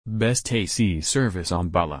Best AC service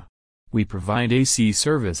Ambala. We provide AC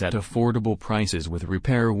service at affordable prices with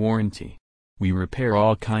repair warranty. We repair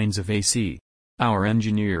all kinds of AC. Our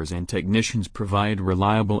engineers and technicians provide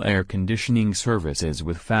reliable air conditioning services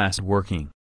with fast working,